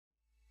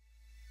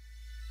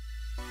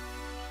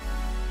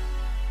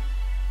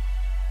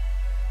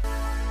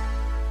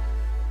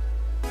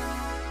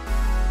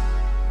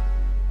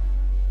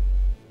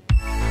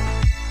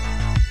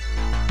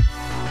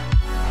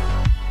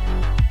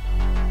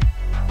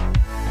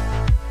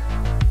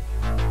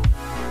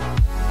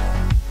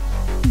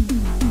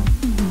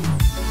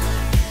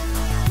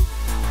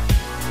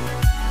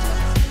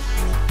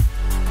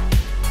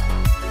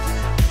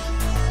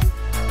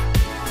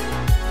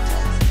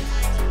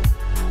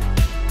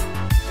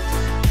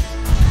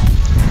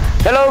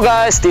Hello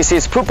guys, this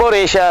is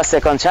Footballasiasc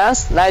Second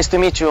Chance. Nice to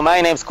meet you. My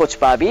name is Coach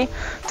Bobby.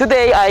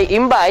 Today I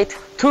invite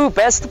two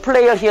best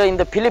players here in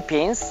the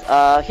Philippines.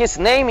 His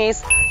name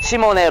is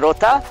Simone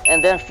Rota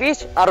and then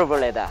Fitch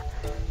Arboleda.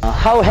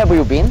 How have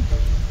you been?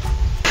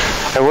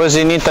 I was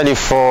in Italy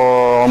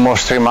for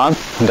almost 3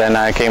 months. Then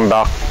I came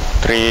back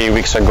 3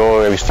 weeks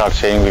ago. We started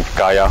training with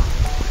Kaya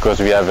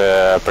because we have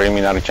a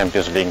preliminary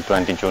Champions League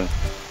 20 June.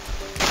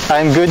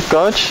 I'm good,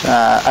 coach.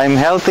 I'm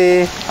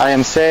healthy. I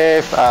am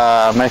safe.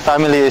 My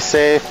family is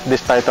safe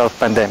despite of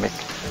pandemic.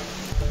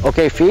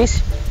 Okay,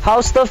 Fish,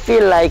 how's the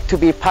feel like to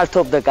be part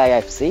of the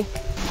Gaia FC?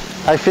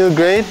 I feel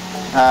great.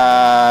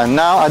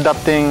 Now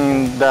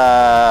adopting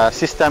the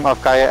system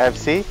of Gaia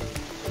FC.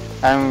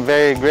 I'm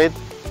very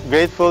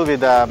grateful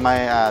with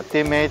my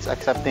teammates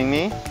accepting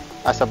me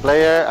as a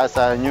player, as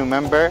a new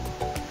member.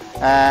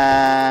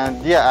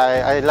 And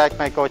yeah, I like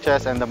my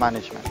coaches and the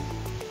management.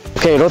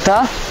 Okay,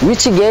 Rota,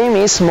 which game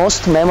is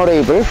most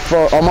memorable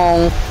for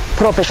among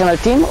professional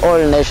team or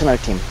national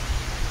team?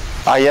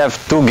 I have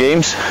 2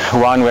 games.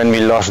 One when we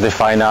lost the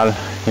final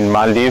in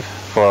Maldives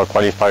for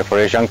qualify for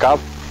Asian Cup,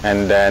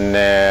 and then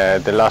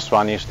the last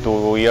one is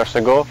 2 years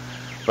ago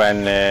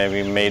when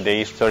we made the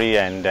history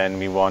and then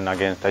we won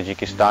against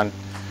Tajikistan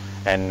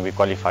and we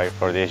qualified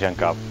for the Asian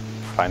Cup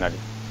finally.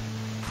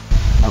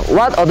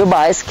 What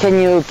advice can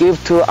you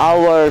give to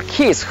our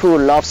kids who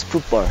loves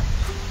football?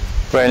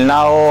 Well,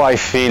 now I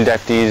feel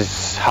that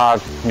is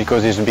hard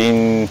because it's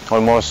been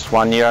almost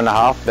 1.5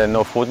 years that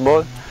no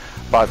football,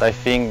 but I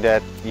think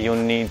that you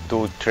need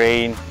to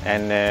train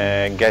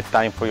and get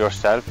time for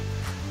yourself,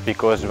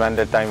 because when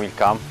the time will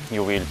come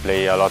you will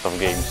play a lot of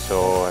games,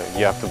 so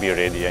you have to be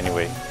ready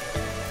anyway.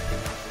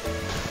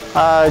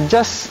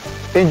 Just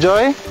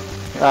enjoy,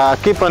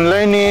 keep on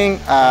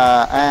learning,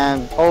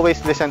 and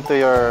always listen to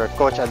your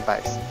coach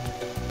advice.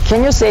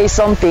 Can you say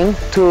something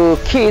to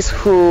kids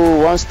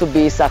who wants to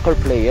be soccer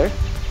player?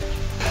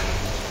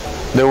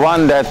 The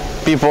one that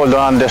people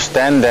don't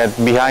understand, that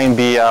behind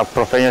being a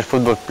professional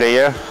football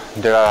player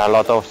there are a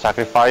lot of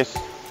sacrifice,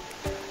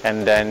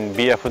 and then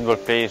be a football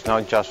player is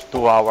not just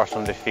 2 hours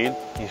on the field,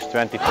 it's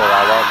 24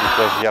 hours,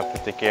 because you have to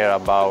take care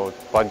about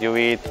what you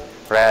eat,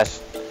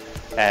 rest,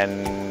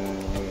 and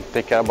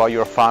take care about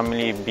your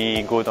family,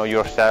 be good on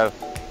yourself.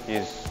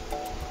 It's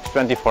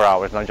 24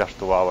 hours, not just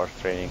 2 hours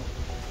training.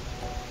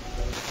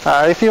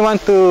 If you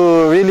want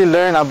to really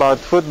learn about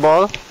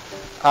football,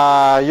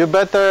 you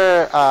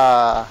better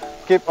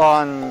keep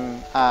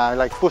on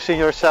like pushing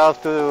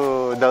yourself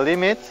to the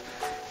limits,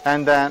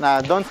 and then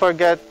don't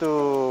forget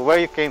to where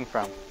you came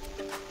from.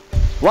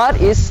 What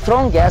is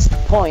strongest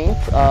point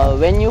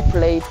when you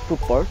play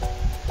football?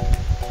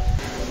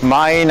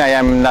 Mine, I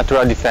am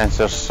natural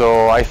defender,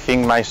 so I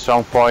think my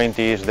strong point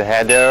is the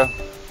header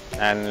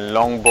and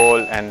long ball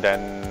and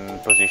then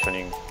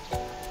positioning.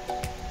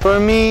 For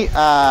me,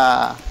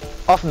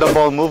 off the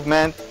ball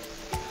movement,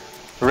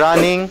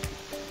 running,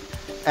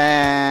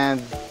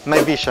 and my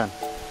vision.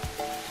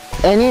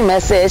 Any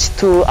message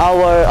to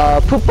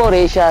our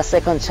Footballasiasc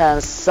Second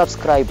Chance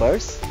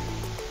subscribers?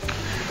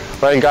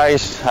 Well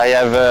guys,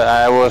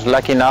 I was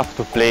lucky enough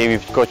to play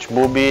with Coach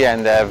Bubi,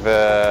 and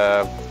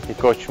he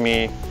coached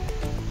me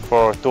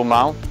for 2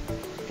 months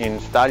in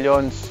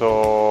Stallion,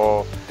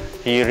 so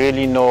he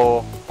really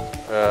know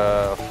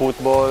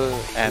football,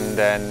 and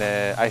then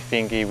I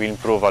think he will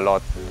improve a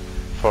lot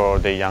for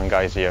the young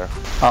guys here.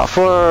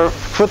 For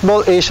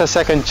Footballasiasc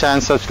Second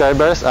Chance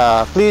subscribers,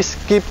 please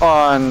keep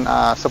on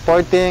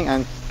supporting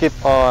and keep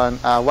on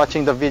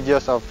watching the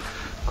videos of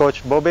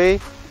Coach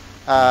Bobe.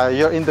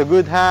 You're in the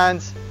good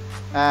hands,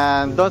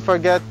 and don't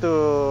forget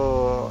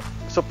to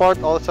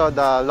support also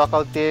the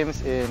local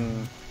teams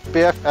in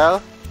PFL,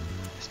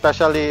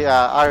 especially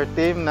our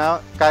team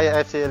now,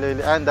 Kaya FC,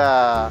 and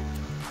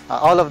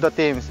all of the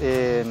teams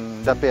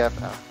in the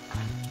PFL.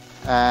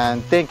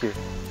 And thank you.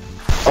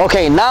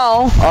 Okay,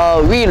 now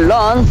we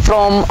learn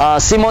from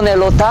Simone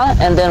Rota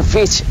and then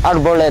Fitch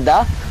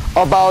Arboleda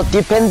about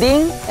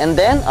defending and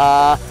then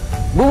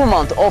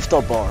movement of the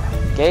ball.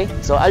 Okay,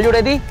 so are you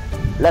ready?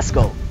 Let's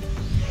go.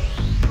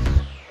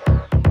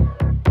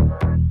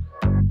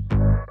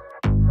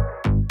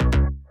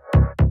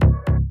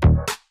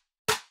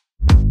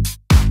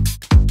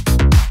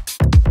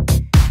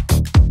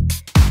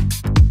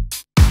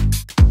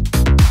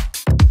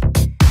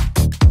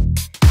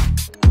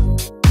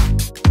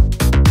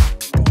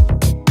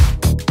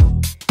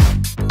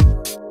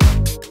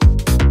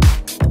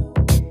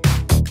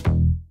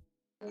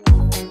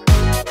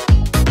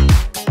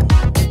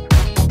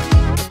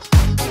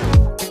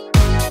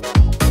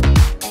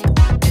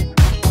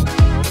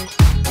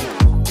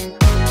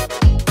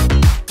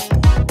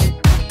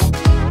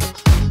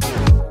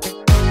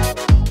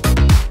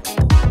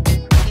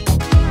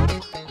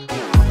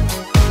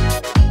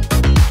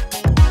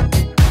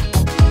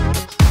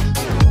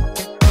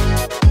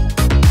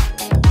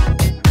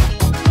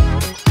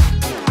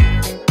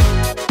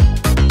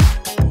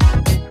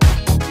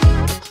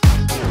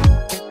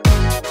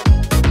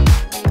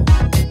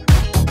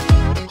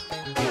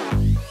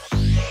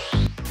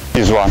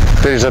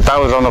 There is a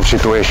thousand of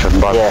situations,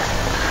 but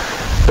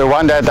The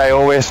one that I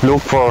always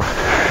look for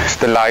is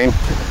the line,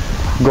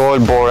 goal,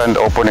 ball and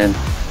opponent.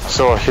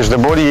 So if the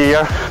body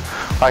here,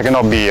 I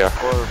cannot be here.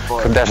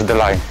 So that's the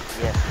line.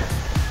 Yes.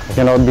 I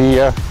cannot be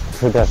here,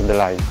 so that's the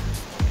line.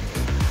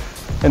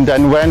 And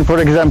then when, for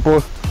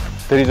example,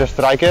 there is a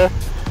striker,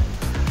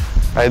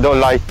 I don't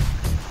like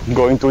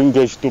going to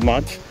engage too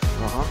much.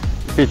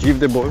 Pitch, give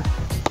the ball.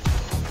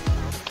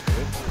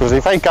 Because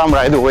if I come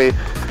right away,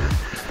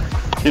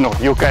 you know,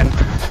 you can.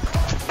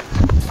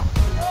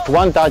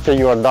 One touch and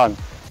you are done.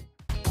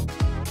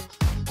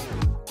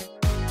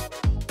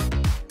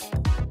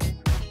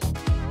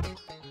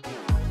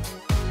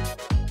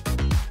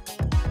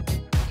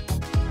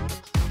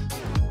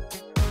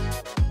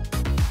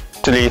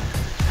 Actually,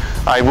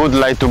 I would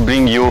like to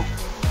bring you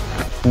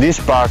this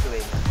part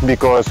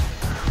because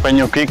when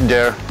you kick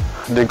there,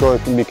 the goal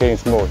became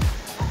small.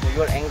 So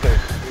your angle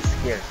is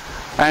here.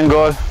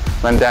 Angle,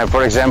 and then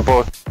for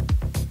example,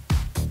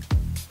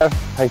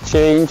 I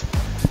change,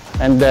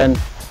 and then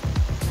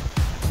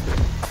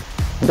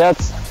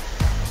that's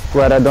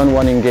where I don't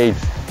want to engage.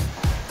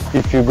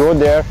 If you go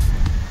there,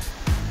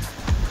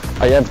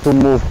 I have to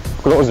move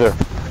closer,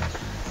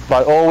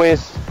 but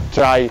always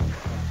try,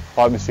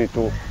 obviously,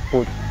 to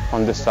put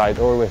on the side,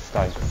 always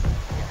try.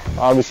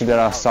 Obviously there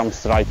are some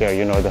strikers,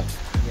 you know, that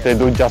they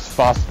do just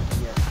fast,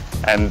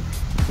 and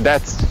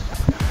that's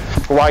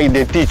why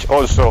they teach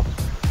also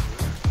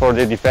for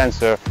the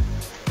defender,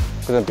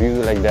 couldn't use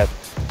it like that.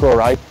 Go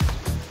right,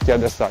 the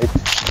other side.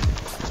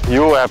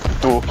 You have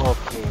to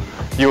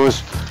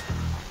use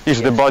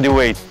the body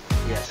weight.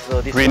 Yes.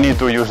 So this We need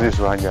to use this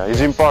one, yeah. It's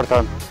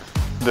important,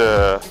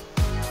 the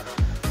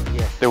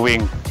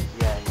wing.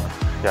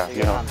 Yeah,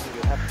 you know.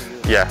 You have to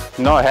use Yeah,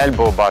 no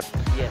elbow, but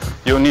yes.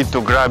 you need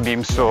to grab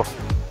him, so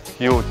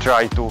you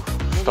try to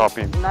stop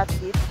him. Not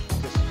hit,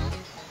 just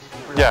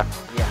Yeah,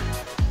 yeah.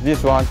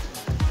 this one,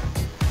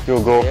 you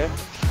go There.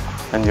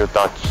 and you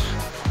touch.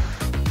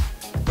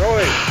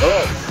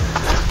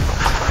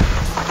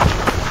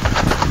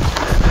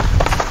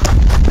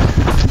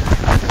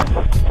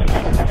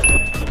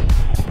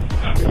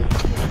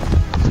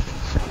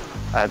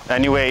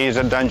 Anyway, it's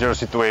a dangerous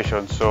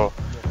situation, so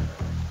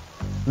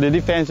the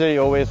defender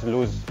always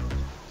lose.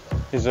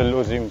 Is a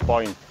losing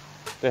point.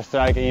 The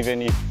strike,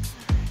 even if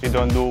you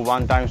don't do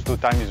 1 time, 2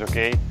 times, is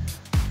okay.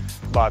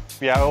 But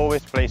we are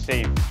always play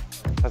safe.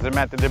 Doesn't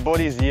matter. The ball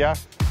is here.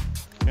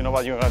 You know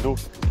what you're gonna do?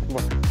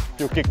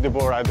 You kick the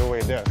ball right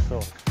away there.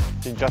 So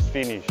you just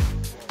finish.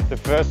 The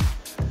first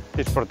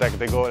is protect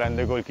the goal and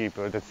the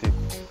goalkeeper. That's it.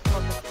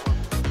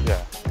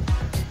 Yeah.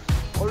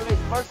 Always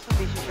first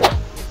decision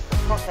is to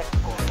protect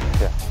goal.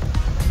 Yeah.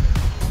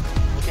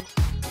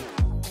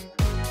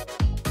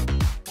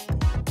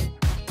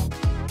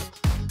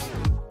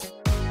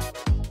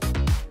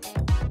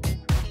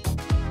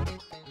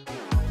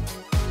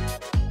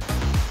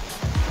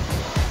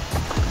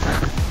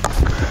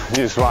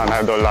 This one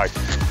I don't like.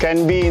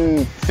 Can be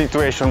in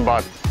situation,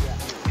 but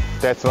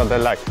that's what I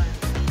like.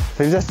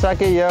 There is a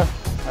striker here.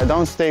 I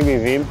don't stay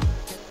with him.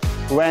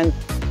 When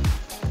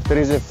there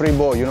is a free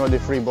ball, you know the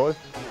free ball?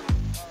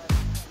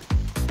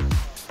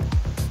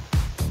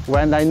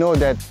 When I know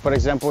that, for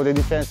example, the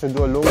defense will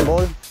do a long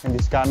ball and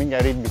it's coming, I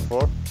read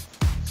before.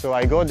 So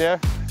I go there,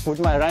 put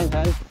my right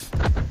hand,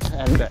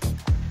 and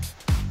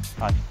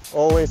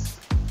always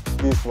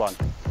this one.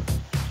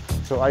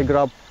 So I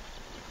grab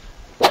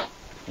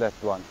that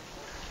one.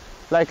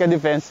 Like a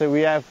defense,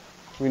 we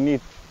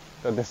need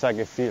that the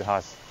striker feel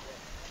has.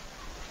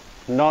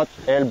 Not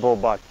elbow,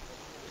 but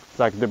it's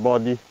like the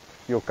body,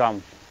 you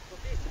come. So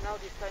now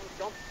this time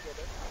jump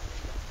together.